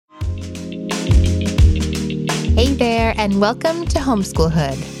there, and welcome to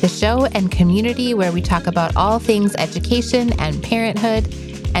Homeschoolhood, the show and community where we talk about all things education and parenthood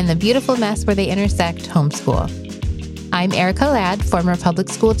and the beautiful mess where they intersect, homeschool. I'm Erica Ladd, former public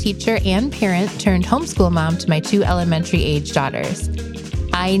school teacher and parent turned homeschool mom to my 2 elementary age daughters.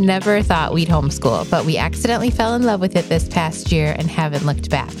 I never thought we'd homeschool, but we accidentally fell in love with it this past year and haven't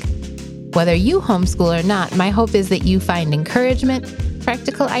looked back. Whether you homeschool or not, my hope is that you find encouragement,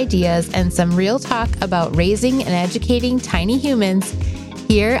 practical ideas, and some real talk about raising and educating tiny humans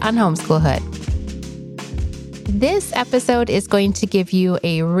here on Homeschoolhood. This episode is going to give you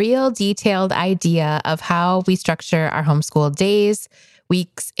a real detailed idea of how we structure our homeschool days,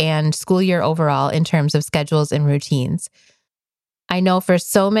 weeks, and school year overall in terms of schedules and routines. I know for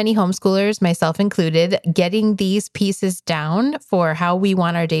so many homeschoolers, myself included, getting these pieces down for how we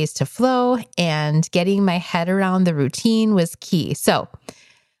want our days to flow and getting my head around the routine was key. So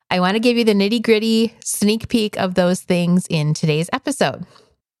I want to give you the nitty-gritty sneak peek of those things in today's episode.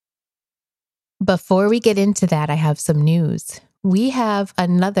 Before we get into that, I have some news. We have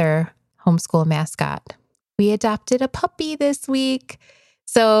another homeschool mascot. We adopted a puppy this week.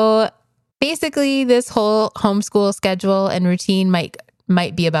 So basically, this whole homeschool schedule and routine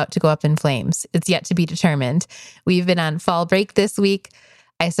might be about to go up in flames. It's yet to be determined. We've been on fall break this week.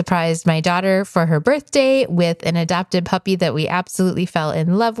 I surprised my daughter for her birthday with an adopted puppy that we absolutely fell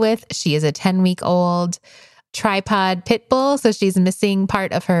in love with. She is a 10-week-old tripod pit bull, so she's missing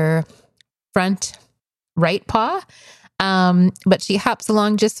part of her front right paw. But she hops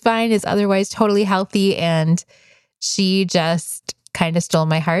along just fine, is otherwise totally healthy, and she just kind of stole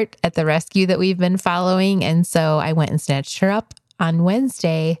my heart at the rescue that we've been following. And so I went and snatched her up on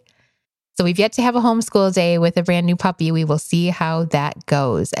Wednesday. So we've yet to have a homeschool day with a brand new puppy. We will see how that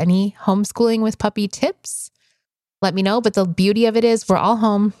goes. Any homeschooling with puppy tips? Let me know. But the beauty of it is we're all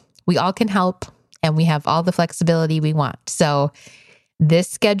home. We all can help and we have all the flexibility we want. So this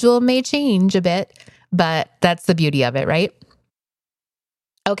schedule may change a bit, but that's the beauty of it, right?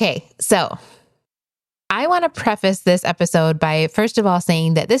 Okay, so I want to preface this episode by, first of all,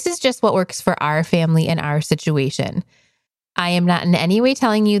 saying that this is just what works for our family and our situation. I am not in any way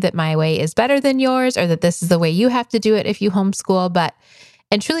telling you that my way is better than yours or that this is the way you have to do it if you homeschool,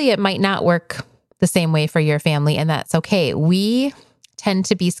 and truly it might not work the same way for your family, and that's okay. We tend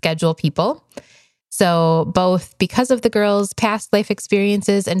to be schedule people. So both because of the girls' past life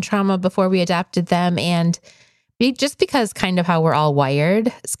experiences and trauma before we adopted them, and just because kind of how we're all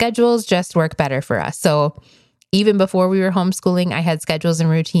wired, schedules just work better for us. So even before we were homeschooling, I had schedules and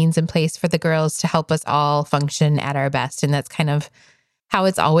routines in place for the girls to help us all function at our best. And that's kind of how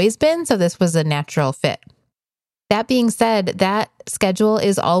it's always been. So this was a natural fit. That being said, that schedule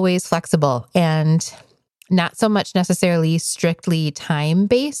is always flexible and not so much necessarily strictly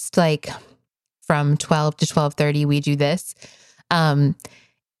time-based, like from 12 to 12:30, we do this.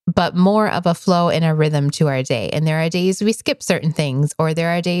 But more of a flow and a rhythm to our day. And there are days we skip certain things, or there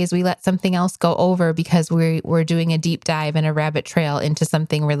are days we let something else go over because we're doing a deep dive and a rabbit trail into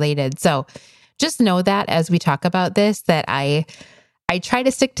something related. So just know that as we talk about this, that I try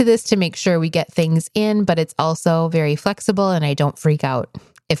to stick to this to make sure we get things in, but it's also very flexible and I don't freak out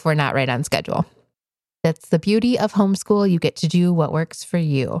if we're not right on schedule. That's the beauty of homeschool. You get to do what works for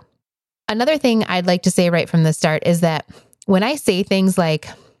you. Another thing I'd like to say right from the start is that when I say things like,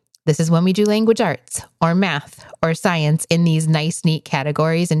 this is when we do language arts or math or science in these nice, neat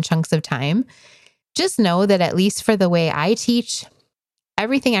categories and chunks of time, just know that at least for the way I teach,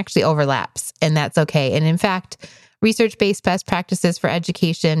 everything actually overlaps, and that's okay. And in fact, research-based best practices for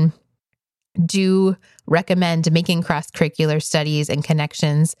education do recommend making cross-curricular studies and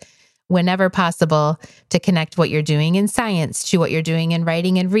connections whenever possible to connect what you're doing in science to what you're doing in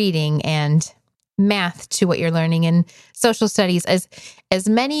writing and reading, and math to what you're learning in social studies. As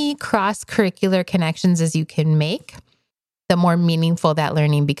many cross-curricular connections as you can make, the more meaningful that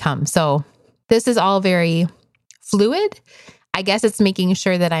learning becomes. So this is all very fluid. I guess it's making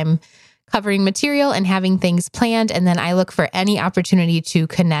sure that I'm covering material and having things planned, and then I look for any opportunity to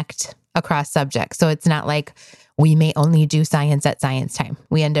connect across subjects. So it's not like we may only do science at science time.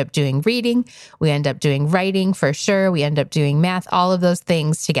 We end up doing reading, we end up doing writing for sure, we end up doing math, all of those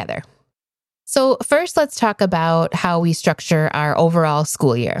things together. So first, let's talk about how we structure our overall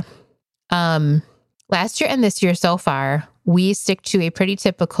school year. Last year and this year so far, we stick to a pretty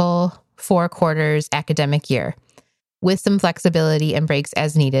typical 4 quarters academic year with some flexibility and breaks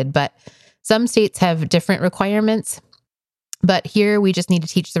as needed. But some states have different requirements. But here we just need to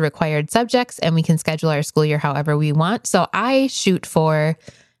teach the required subjects and we can schedule our school year however we want. So I shoot for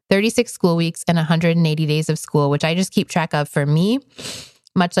 36 school weeks and 180 days of school, which I just keep track of for me.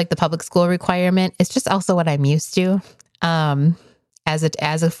 much like the public school requirement. It's just also what I'm used to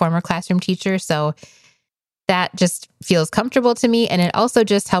as a former classroom teacher. So that just feels comfortable to me. And it also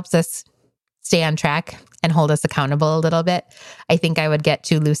just helps us stay on track and hold us accountable a little bit. I think I would get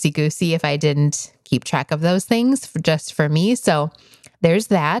too loosey-goosey if I didn't keep track of those things just for me. So there's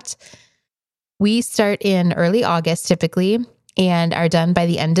that. We start in early August typically and are done by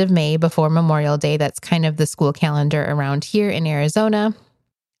the end of May before Memorial Day. That's kind of the school calendar around here in Arizona.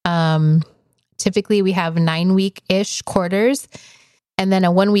 Typically we have 9-week-ish quarters and then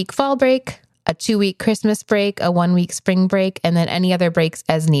a 1-week fall break, a 2-week Christmas break, a 1-week spring break, and then any other breaks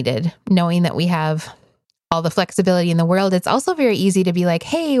as needed. Knowing that we have all the flexibility in the world, it's also very easy to be like,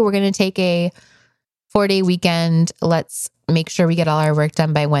 hey, we're going to take a 4-day weekend. Let's make sure we get all our work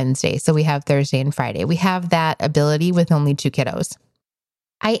done by Wednesday. So we have Thursday and Friday. We have that ability with only 2 kiddos.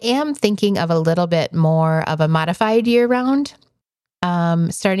 I am thinking of a little bit more of a modified year round,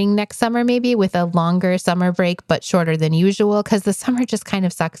 starting next summer, maybe with a longer summer break, but shorter than usual, because the summer just kind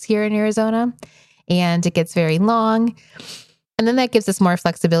of sucks here in Arizona and it gets very long. And then that gives us more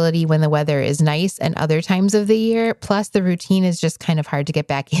flexibility when the weather is nice and other times of the year. Plus the routine is just kind of hard to get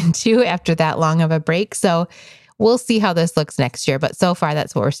back into after that long of a break. So we'll see how this looks next year. But so far,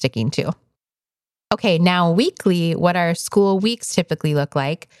 that's what we're sticking to. Okay, now weekly, what our school weeks typically look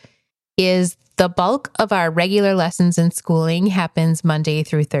like is the bulk of our regular lessons in schooling happens Monday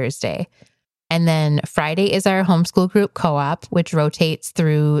through Thursday. And then Friday is our homeschool group co-op, which rotates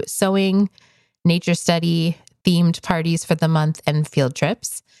through sewing, nature study, themed parties for the month, and field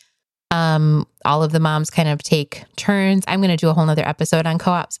trips. All of the moms kind of take turns. I'm going to do a whole nother episode on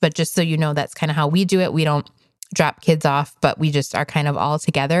co-ops, but just so you know, that's kind of how we do it. We don't drop kids off, but we just are kind of all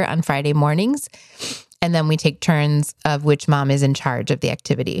together on Friday mornings. And then we take turns of which mom is in charge of the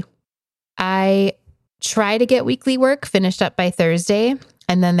activity. I try to get weekly work finished up by Thursday.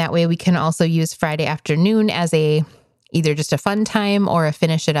 And then that way we can also use Friday afternoon as either just a fun time or a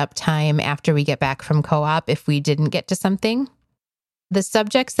finish it up time after we get back from co-op if we didn't get to something. The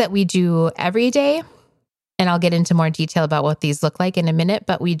subjects that we do every day, and I'll get into more detail about what these look like in a minute,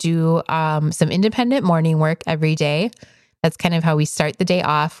 but we do some independent morning work every day. That's kind of how we start the day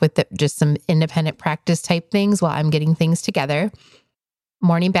off with just some independent practice type things while I'm getting things together.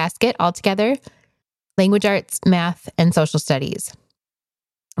 Morning basket all together, language arts, math, and social studies.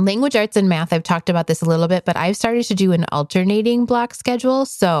 Language arts and math, I've talked about this a little bit, but I've started to do an alternating block schedule.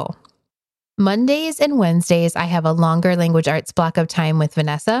 So Mondays and Wednesdays, I have a longer language arts block of time with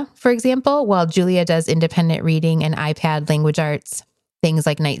Vanessa, for example, while Julia does independent reading and iPad language arts, things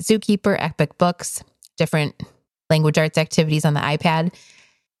like Night Zookeeper, Epic Books, different language arts activities on the iPad.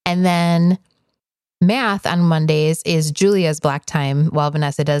 And then math on Mondays is Julia's block time while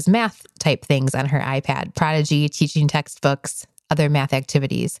Vanessa does math type things on her iPad, Prodigy, teaching textbooks, other math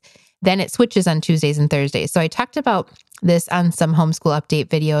activities. Then it switches on Tuesdays and Thursdays. So I talked about this on some homeschool update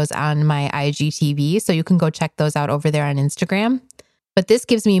videos on my IGTV. So you can go check those out over there on Instagram. But this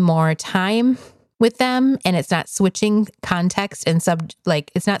gives me more time with them and it's not switching context and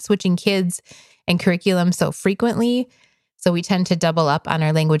it's not switching kids and curriculum so frequently. So we tend to double up on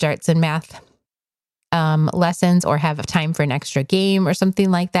our language arts and math lessons or have time for an extra game or something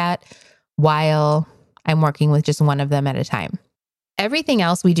like that while I'm working with just one of them at a time. Everything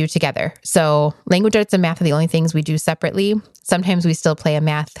else we do together. So language arts and math are the only things we do separately. Sometimes we still play a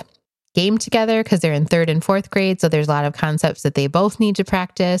math game together because they're in 3rd and 4th grade. So there's a lot of concepts that they both need to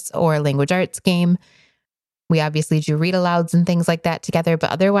practice, or a language arts game. We obviously do read alouds and things like that together,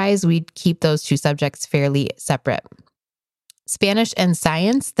 but otherwise we keep those 2 subjects fairly separate. Spanish and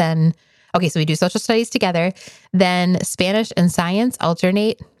science, so we do social studies together. Then Spanish and science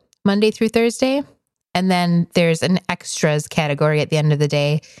alternate Monday through Thursday. And then there's an extras category at the end of the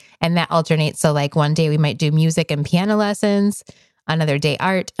day, and that alternates. So like one day we might do music and piano lessons, another day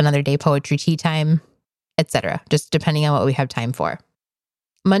art, another day poetry tea time, etc. Just depending on what we have time for.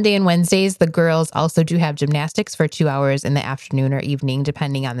 Monday and Wednesdays, the girls also do have gymnastics for 2 hours in the afternoon or evening,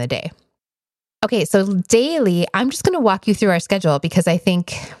 depending on the day. Okay, so daily, I'm just going to walk you through our schedule because I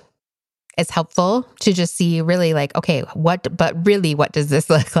think it's helpful to just see really like, okay, what does this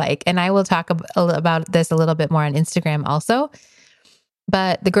look like? And I will talk about this a little bit more on Instagram also.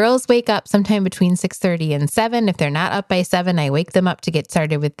 But the girls wake up sometime between 6:30 and 7. If they're not up by 7, I wake them up to get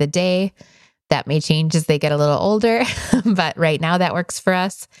started with the day. That may change as they get a little older, but right now that works for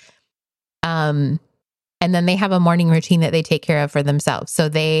us. And then they have a morning routine that they take care of for themselves. So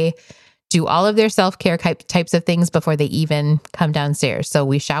they do all of their self-care types of things before they even come downstairs. So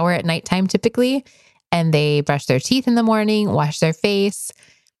we shower at nighttime typically, and they brush their teeth in the morning, wash their face.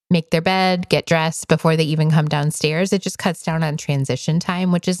 make their bed, get dressed before they even come downstairs. It just cuts down on transition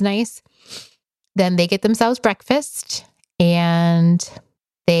time, which is nice. Then they get themselves breakfast and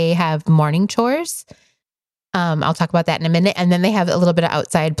they have morning chores. I'll talk about that in a minute. And then they have a little bit of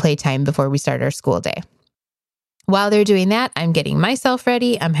outside playtime before we start our school day. While they're doing that, I'm getting myself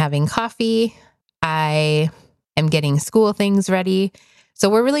ready. I'm having coffee. I am getting school things ready. So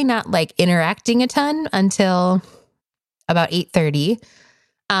we're really not like interacting a ton until about 8:30.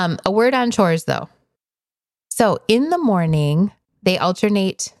 A word on chores though. So in the morning, they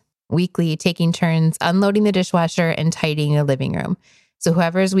alternate weekly taking turns unloading the dishwasher and tidying the living room. So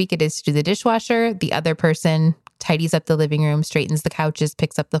whoever's week it is to do the dishwasher, the other person tidies up the living room, straightens the couches,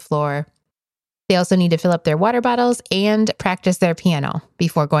 picks up the floor. They also need to fill up their water bottles and practice their piano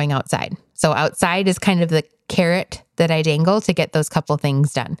before going outside. So outside is kind of the carrot that I dangle to get those couple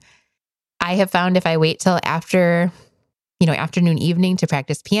things done. I have found if I wait till after, afternoon, evening to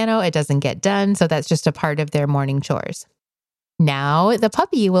practice piano, it doesn't get done. So that's just a part of their morning chores. Now the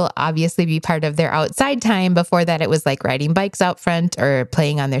puppy will obviously be part of their outside time. Before that, it was like riding bikes out front or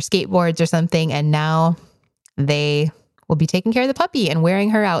playing on their skateboards or something. And now they will be taking care of the puppy and wearing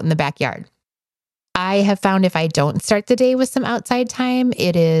her out in the backyard. I have found if I don't start the day with some outside time,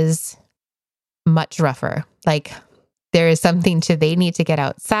 it is much rougher. Like there is something they need to get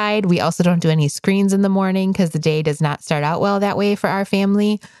outside. We also don't do any screens in the morning because the day does not start out well that way for our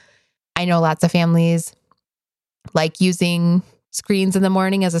family. I know lots of families like using screens in the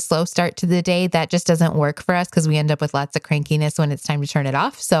morning as a slow start to the day. That just doesn't work for us because we end up with lots of crankiness when it's time to turn it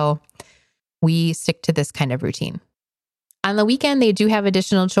off. So we stick to this kind of routine. On the weekend, they do have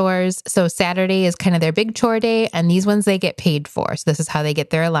additional chores. So Saturday is kind of their big chore day, and these ones they get paid for. So this is how they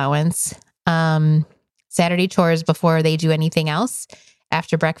get their allowance. Saturday chores before they do anything else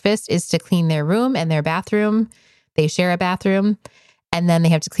after breakfast is to clean their room and their bathroom. They share a bathroom, and then they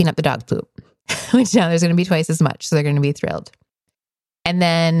have to clean up the dog poop, which now there's going to be twice as much. So they're going to be thrilled. And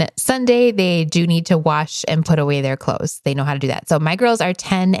then Sunday, they do need to wash and put away their clothes. They know how to do that. So my girls are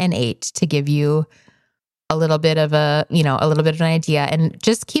 10 and 8 to give you a little bit of an idea. And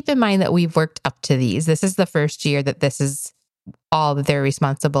just keep in mind that we've worked up to these. This is the first year that this is all that they're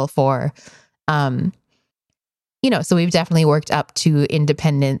responsible for. So we've definitely worked up to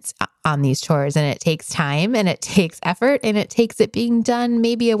independence on these chores, and it takes time and it takes effort and it takes it being done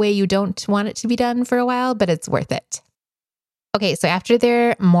maybe a way you don't want it to be done for a while, but it's worth it. Okay. So after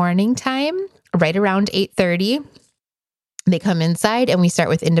their morning time, right around 8:30, they come inside and we start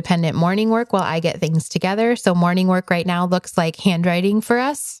with independent morning work while I get things together. So morning work right now looks like handwriting for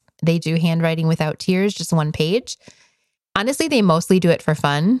us. They do handwriting without tears, just one page. Honestly, they mostly do it for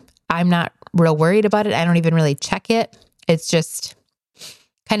fun. I'm not real worried about it. I don't even really check it. It's just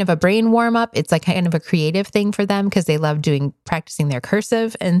kind of a brain warm up. It's like kind of a creative thing for them because they love practicing their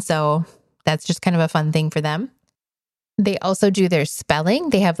cursive. And so that's just kind of a fun thing for them. They also do their spelling.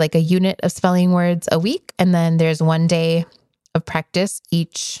 They have like a unit of spelling words a week. And then there's one day of practice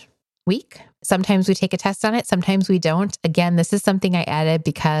each week. Sometimes we take a test on it. Sometimes we don't. Again, this is something I added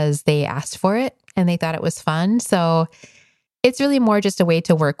because they asked for it and they thought it was fun. So it's really more just a way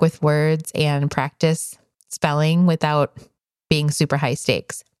to work with words and practice spelling without being super high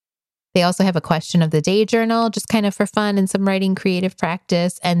stakes. They also have a question of the day journal, just kind of for fun and some writing creative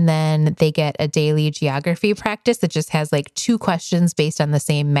practice. And then they get a daily geography practice that just has like 2 questions based on the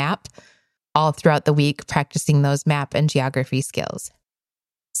same map all throughout the week, practicing those map and geography skills.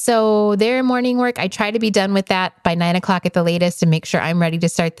 So their morning work, I try to be done with that by 9 o'clock at the latest and make sure I'm ready to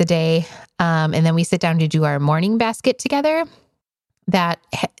start the day. And then we sit down to do our morning basket together. That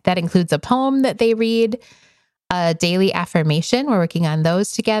includes a poem that they read, a daily affirmation. We're working on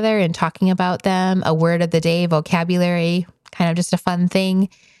those together and talking about them, a word of the day, vocabulary, kind of just a fun thing.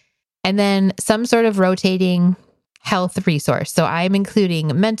 And then some sort of rotating health resource. So I'm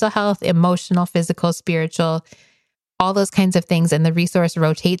including mental health, emotional, physical, spiritual, all those kinds of things. And the resource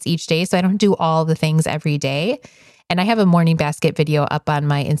rotates each day. So I don't do all the things every day. And I have a morning basket video up on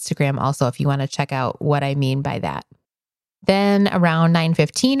my Instagram also, if you want to check out what I mean by that. Then around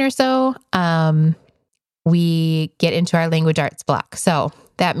 9:15 or so, we get into our language arts block. So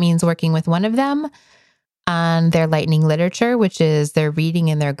that means working with one of them on their lightning literature, which is their reading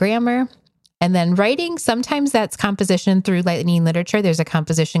and their grammar. And then writing, sometimes that's composition through lightning literature. There's a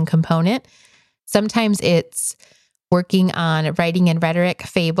composition component. Sometimes it's working on writing and rhetoric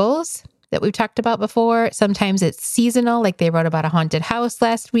fables that we've talked about before. Sometimes it's seasonal, like they wrote about a haunted house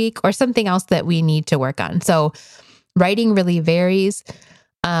last week, or something else that we need to work on. So writing really varies.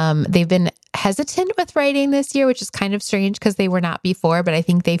 They've been hesitant with writing this year, which is kind of strange because they were not before, but I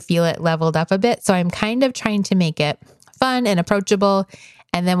think they feel it leveled up a bit. So I'm kind of trying to make it fun and approachable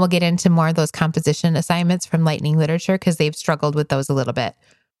And then we'll get into more of those composition assignments from Lightning Literature because they've struggled with those a little bit.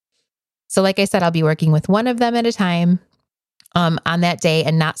 So like I said, I'll be working with one of them at a time on that day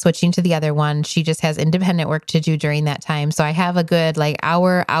and not switching to the other one. She just has independent work to do during that time. So I have a good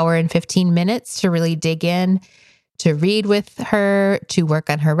hour and 15 minutes to really dig in, to read with her, to work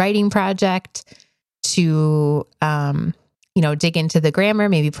on her writing project, to, dig into the grammar,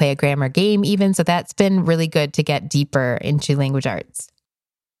 maybe play a grammar game even. So that's been really good to get deeper into language arts.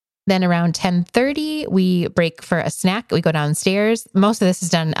 Then around 10:30, we break for a snack. We go downstairs. Most of this is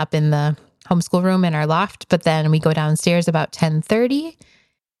done up in the homeschool room in our loft, but then we go downstairs about 10:30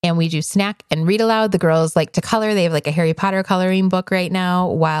 and we do snack and read aloud. The girls like to color. They have a Harry Potter coloring book right now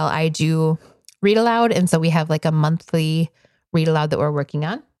while I do read aloud. And so we have a monthly read aloud that we're working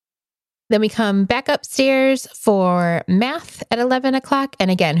on. Then we come back upstairs for math at 11 o'clock.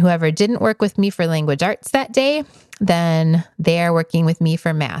 And again, whoever didn't work with me for language arts that day, then they are working with me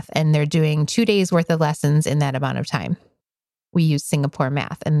for math. And they're doing 2 days worth of lessons in that amount of time. We use Singapore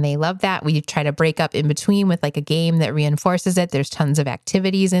math and they love that. We try to break up in between with a game that reinforces it. There's tons of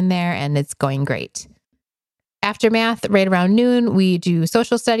activities in there and it's going great. After math, right around noon, we do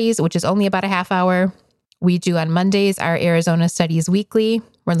social studies, which is only about a half hour. We do on Mondays our Arizona Studies Weekly.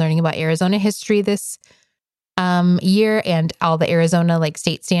 We're learning about Arizona history this year and all the Arizona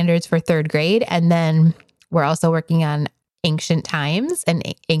state standards for third grade. And then we're also working on ancient times and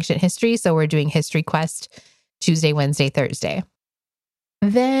ancient history. So we're doing History Quest Tuesday, Wednesday, Thursday.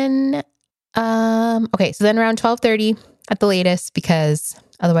 Then, so then around 12:30 at the latest, because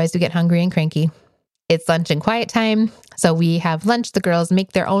otherwise we get hungry and cranky, it's lunch and quiet time. So we have lunch. The girls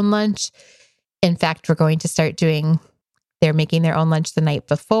make their own lunch. In fact, we're going to start they're making their own lunch the night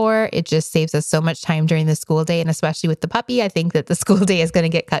before. It just saves us so much time during the school day. And especially with the puppy, I think that the school day is going to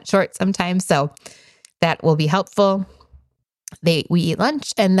get cut short sometimes. So that will be helpful. We eat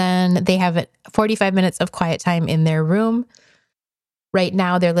lunch and then they have 45 minutes of quiet time in their room. Right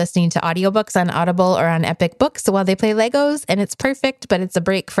now, they're listening to audiobooks on Audible or on Epic Books while they play Legos, and it's perfect, but it's a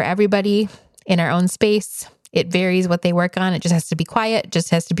break for everybody in our own space. It varies what they work on. It just has to be quiet, just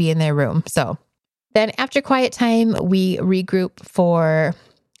has to be in their room. So then after quiet time, we regroup for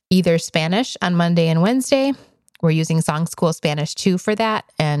either Spanish on Monday and Wednesday. We're using Song School Spanish 2 for that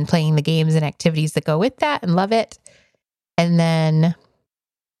and playing the games and activities that go with that and love it. And then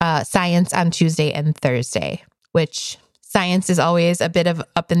science on Tuesday and Thursday, which science is always a bit of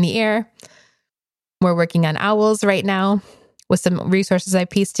up in the air. We're working on owls right now with some resources I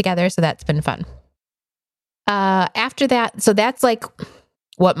pieced together. So that's been fun. After that, so that's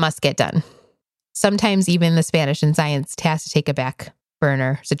what must get done. Sometimes even the Spanish and science has to take a back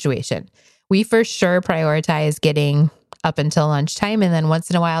burner situation. We for sure prioritize getting up until lunchtime. And then once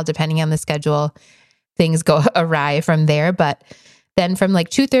in a while, depending on the schedule, things go awry from there. But then from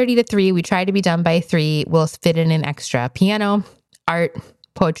 2:30 to 3, we try to be done by 3. We'll fit in an extra piano, art,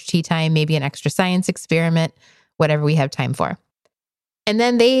 poetry tea time, maybe an extra science experiment, whatever we have time for. And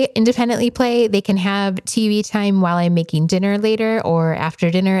then they independently play. They can have TV time while I'm making dinner later or after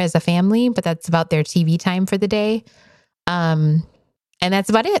dinner as a family, but that's about their TV time for the day. And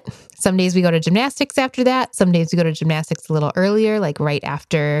that's about it. Some days we go to gymnastics after that. Some days we go to gymnastics a little earlier, right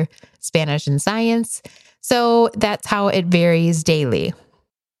after Spanish and science. So that's how it varies daily.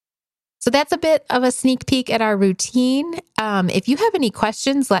 So that's a bit of a sneak peek at our routine. If you have any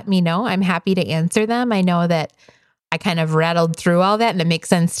questions, let me know. I'm happy to answer them. I know that I kind of rattled through all that and it makes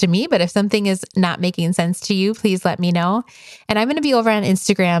sense to me, but if something is not making sense to you, please let me know. And I'm going to be over on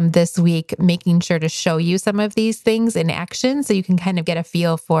Instagram this week, making sure to show you some of these things in action so you can kind of get a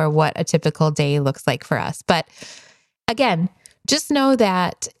feel for what a typical day looks like for us. But again, just know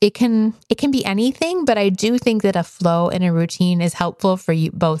that it can be anything, but I do think that a flow and a routine is helpful for you,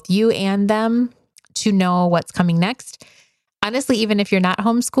 both you and them, to know what's coming next. Honestly, even if you're not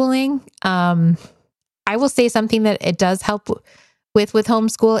homeschooling, I will say something that it does help with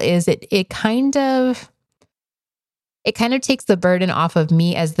homeschool is it kind of takes the burden off of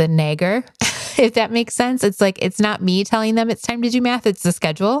me as the nagger, if that makes sense. It's it's not me telling them it's time to do math, it's the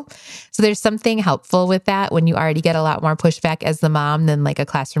schedule. So there's something helpful with that when you already get a lot more pushback as the mom than a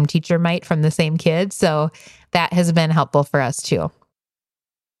classroom teacher might from the same kid. So that has been helpful for us too.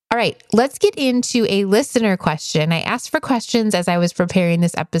 All right, let's get into a listener question. I asked for questions as I was preparing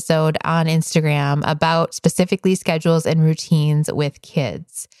this episode on Instagram about specifically schedules and routines with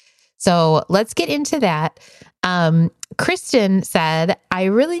kids. So let's get into that. Kristen said, I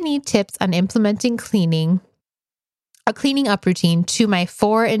really need tips on implementing a cleaning up routine to my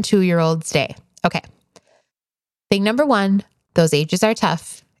 4 and 2-year-old's day. Okay. Thing number 1, those ages are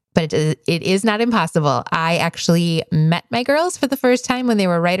tough. but it is not impossible. I actually met my girls for the first time when they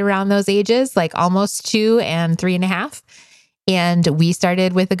were right around those ages, like almost 2 and 3.5. And we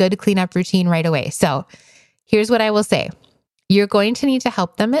started with a good cleanup routine right away. So here's what I will say. You're going to need to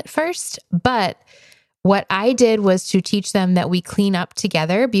help them at first, but what I did was to teach them that we clean up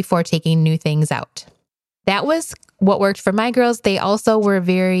together before taking new things out. That was what worked for my girls. They also were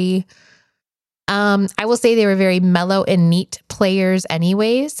very, I will say they were very mellow and neat players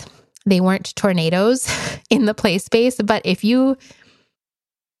anyways. They weren't tornadoes in the play space, but if you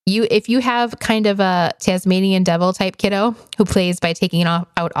have kind of a Tasmanian devil type kiddo who plays by taking out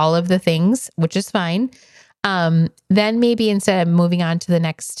all of the things, which is fine, then maybe instead of moving on to the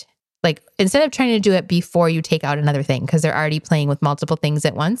next, like instead of trying to do it before you take out another thing, because they're already playing with multiple things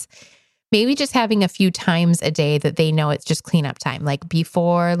at once, maybe just having a few times a day that they know it's just cleanup time, like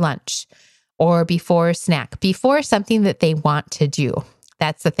before lunch or before snack, before something that they want to do.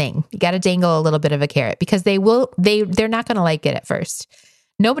 That's the thing. You got to dangle a little bit of a carrot because they're not going to like it at first.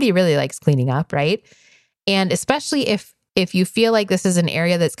 Nobody really likes cleaning up, right? And especially if you feel like this is an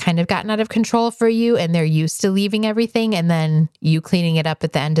area that's kind of gotten out of control for you and they're used to leaving everything and then you cleaning it up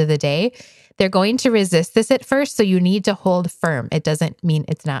at the end of the day, they're going to resist this at first. So you need to hold firm. It doesn't mean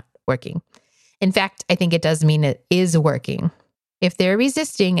it's not working. In fact, I think it does mean it is working. If they're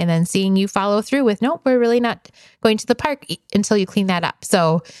resisting and then seeing you follow through with, nope, we're really not going to the park until you clean that up.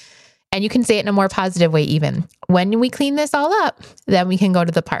 So, and you can say it in a more positive way even. When we clean this all up, then we can go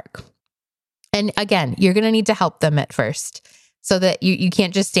to the park. And again, you're going to need to help them at first so that you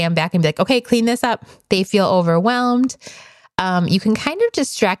can't just stand back and be like, okay, clean this up. They feel overwhelmed. You can kind of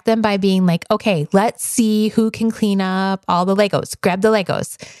distract them by being like, okay, let's see who can clean up all the Legos. Grab the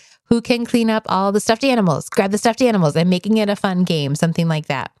Legos. Who can clean up all the stuffed animals? Grab the stuffed animals, and making it a fun game, something like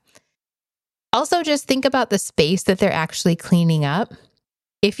that. Also, just think about the space that they're actually cleaning up.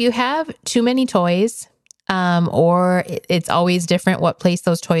 If you have too many toys, or it's always different what place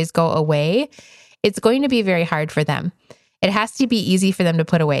those toys go away, it's going to be very hard for them. It has to be easy for them to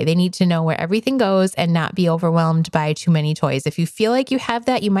put away. They need to know where everything goes and not be overwhelmed by too many toys. If you feel like you have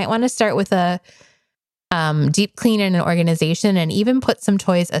that, you might want to start with a deep clean and an organization and even put some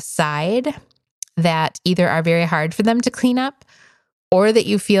toys aside that either are very hard for them to clean up or that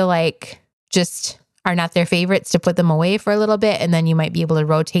you feel like just are not their favorites, to put them away for a little bit. And then you might be able to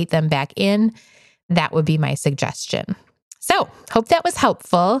rotate them back in. That would be my suggestion. So hope that was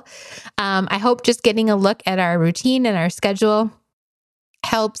helpful. I hope just getting a look at our routine and our schedule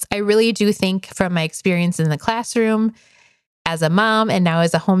helps. I really do think from my experience in the classroom as a mom and now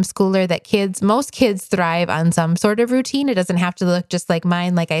as a homeschooler that most kids thrive on some sort of routine. It doesn't have to look just like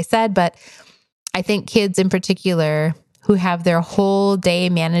mine, like I said, but I think kids in particular who have their whole day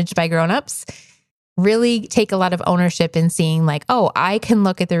managed by grownups really take a lot of ownership in seeing like, oh, I can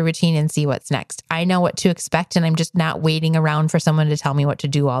look at their routine and see what's next. I know what to expect and I'm just not waiting around for someone to tell me what to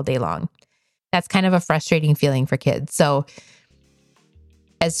do all day long. That's kind of a frustrating feeling for kids. So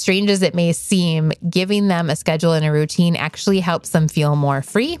as strange as it may seem, giving them a schedule and a routine actually helps them feel more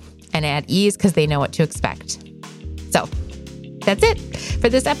free and at ease because they know what to expect. So that's it for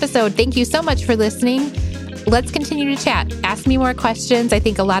this episode. Thank you so much for listening. Let's continue to chat. Ask me more questions. I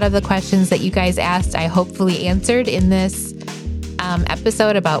think a lot of the questions that you guys asked, I hopefully answered in this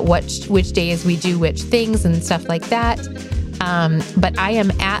episode about which days we do which things and stuff like that. But I am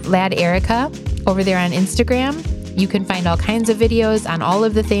at Lad Erica over there on Instagram. You can find all kinds of videos on all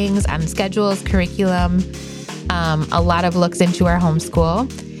of the things, on schedules, curriculum, a lot of looks into our homeschool.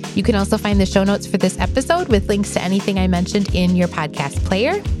 You can also find the show notes for this episode with links to anything I mentioned in your podcast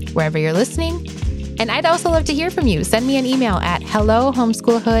player, wherever you're listening. And I'd also love to hear from you. Send me an email at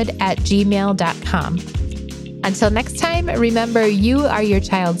hellohomeschoolhood@gmail.com. Until next time, remember you are your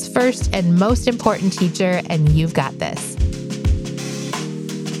child's first and most important teacher, and you've got this.